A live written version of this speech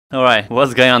Alright,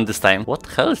 what's going on this time? What the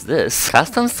hell is this?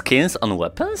 Custom skins on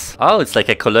weapons? Oh, it's like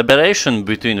a collaboration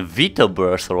between Vito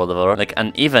Burst or whatever, like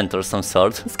an event or some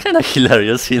sort. It's kind of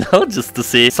hilarious, you know, just to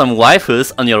see some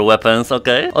waifus on your weapons,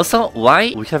 okay? Also,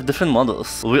 why we have different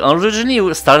models? We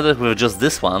originally started with just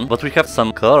this one, but we have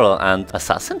some Coral and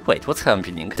Assassin? Wait, what's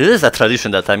happening? This is a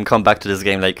tradition that I'm come back to this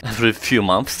game like every few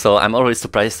months, so I'm always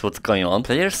surprised what's going on.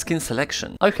 Player skin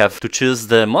selection. I have to choose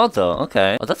the model,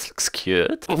 okay. Oh, that looks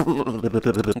cute.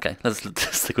 Okay, let's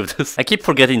stick with this. I keep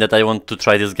forgetting that I want to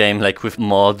try this game like with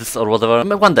mods or whatever.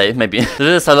 One day, maybe.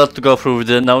 There is a lot to go through with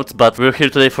the notes, but we're here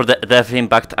today for the Death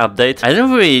Impact update. I didn't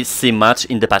really see much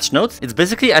in the patch notes. It's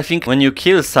basically, I think, when you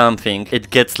kill something, it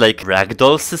gets like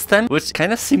ragdoll system, which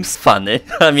kind of seems funny.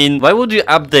 I mean, why would you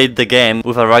update the game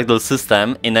with a ragdoll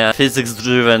system in a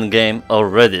physics-driven game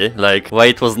already? Like, why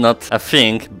it was not a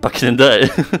thing back in the day?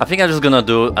 I think I'm just gonna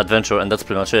do adventure and that's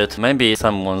pretty much it. Maybe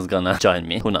someone's gonna join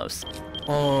me, who knows.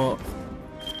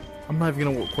 I'm not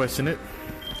even gonna question it.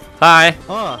 Hi!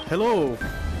 Ah, hello!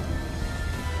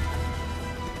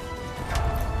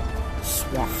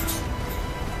 Swamped.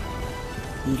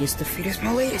 Needless to fetus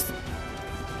my latest.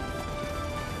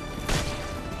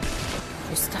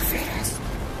 It's the fetus.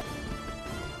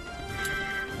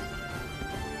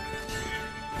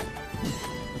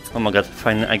 Oh my god,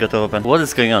 finally I got to open. What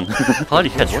is going on? Holy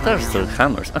heck, what are still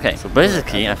hammers? Okay, so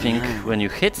basically I think when you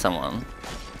hit someone...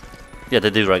 Yeah, they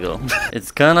do regular.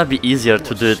 It's gonna be easier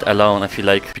to do it alone, I feel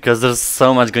like, because there's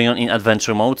so much going on in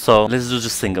adventure mode, so let's do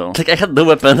just single. Like, I had no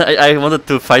weapon, I wanted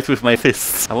to fight with my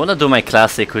fists. I wanna do my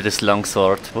classic with this long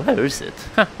sword. Where is it?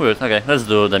 Huh, weird. Okay, let's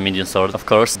do the medium sword, of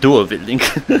course. Dual wielding.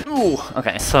 Ooh,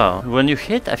 okay, so, when you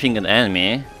hit, I think, an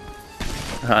enemy,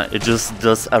 it just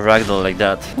does a ragdoll like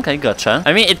that. Okay, gotcha.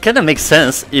 I mean, it kinda makes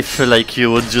sense if, like, you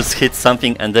would just hit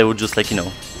something and they would just, like, you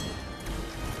know,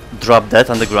 drop that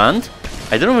on the ground.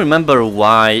 I don't remember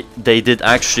why they did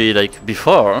actually, like,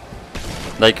 before.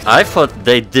 Like, I thought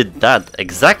they did that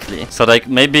exactly. So, like,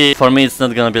 maybe for me it's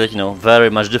not gonna be, like, you know, very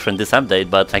much different this update,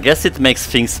 but I guess it makes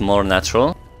things more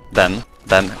natural. Bam,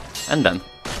 bam, and bam.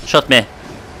 Shot me.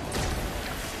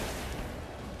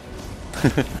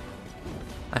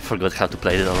 I forgot how to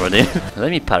play it already. Let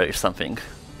me parry something.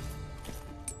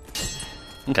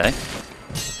 Okay.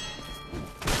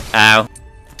 Ow.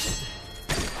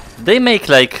 They make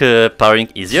like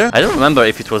parrying easier. I don't remember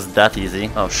if it was that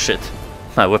easy. Oh shit.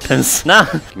 My weapons. Nah.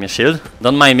 Give me a shield.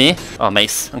 Don't mind me. Oh,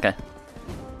 mace. Okay.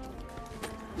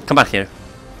 Come back here.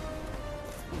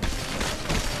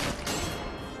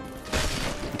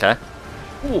 Okay.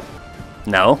 Ooh.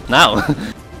 No. Now.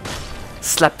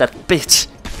 Slap that bitch.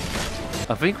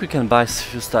 I think we can buy a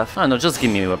few stuff. Oh no, just give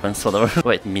me weapons, whatever.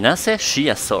 Wait, Minase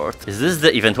Shia sword. Is this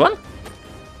the event one?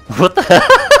 What the hell?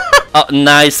 Oh,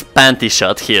 nice panty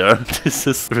shot here. This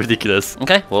is ridiculous.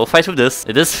 Okay, we'll fight with this.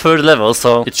 It is 3rd level,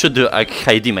 so it should do a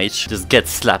high damage. Just get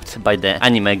slapped by the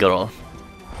anime girl.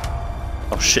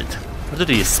 Oh shit. Where did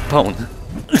he spawn?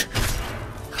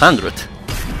 100.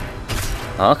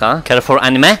 Okay, care for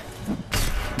anime?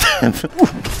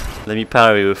 Let me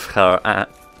parry with her.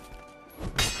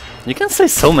 You can say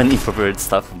so many inappropriate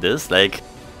stuff with this, like...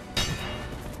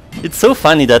 It's so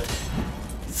funny that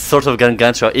sort of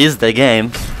Gargantua is the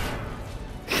game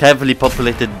heavily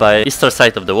populated by eastern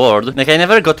side of the world. Like, I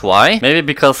never got why. Maybe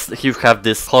because you have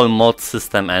this whole mod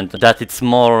system and that it's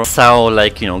more so,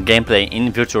 like, you know, gameplay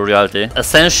in virtual reality.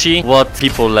 Essentially what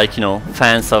people, like, you know,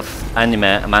 fans of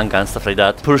anime, manga and stuff like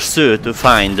that pursue to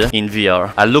find in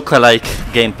VR. A lookalike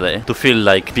gameplay to feel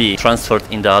like be transferred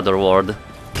in the other world.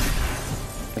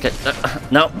 Okay,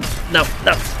 no, no,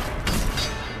 no.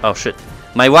 Oh shit.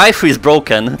 My wife is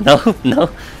broken. No, no,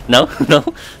 no, no.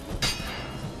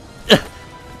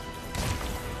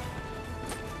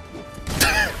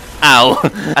 Ow!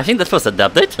 I think that was the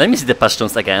update. Let me see the patch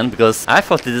notes again, because I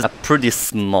thought it is a pretty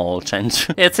small change.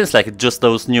 Yeah, it seems like just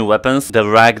those new weapons, the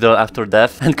ragdoll after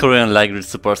death, and Korean language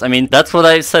supports. I mean, that's what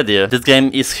I said here. This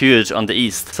game is huge on the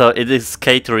East, so it is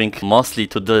catering mostly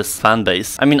to this fan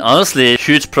base. I mean, honestly,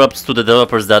 huge props to the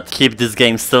developers that keep this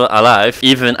game still alive,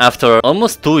 even after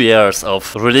almost 2 years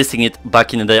of releasing it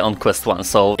back in the day on Quest 1.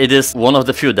 So it is one of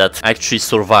the few that actually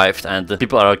survived, and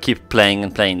people are keep playing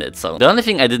and playing it. So the only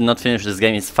thing I did not finish this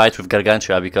game is fight with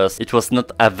Gargantua, because it was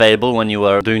not available when you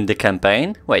were doing the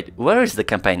campaign. Wait, where is the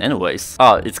campaign anyways?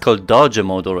 Oh, it's called Dojo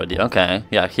mode already. Okay,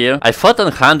 yeah, here. I thought on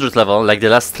 100 level, like the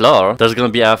last floor, there's gonna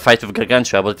be a fight with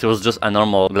Gargantua, but it was just a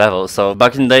normal level. So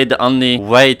back in the day, the only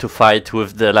way to fight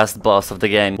with the last boss of the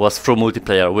game was through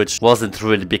multiplayer, which wasn't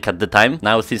really big at the time.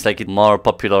 Now it seems like it's more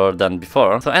popular than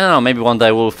before. So I don't know, maybe one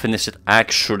day we'll finish it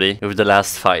actually with the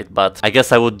last fight, but I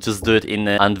guess I would just do it in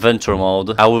adventure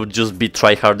mode. I would just be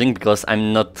tryharding because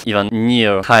I'm not even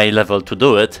near high level to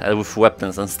do it, with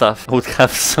weapons and stuff, I would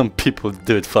have some people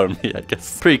do it for me, I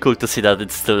guess. Pretty cool to see that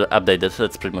it's still updated,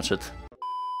 that's pretty much it.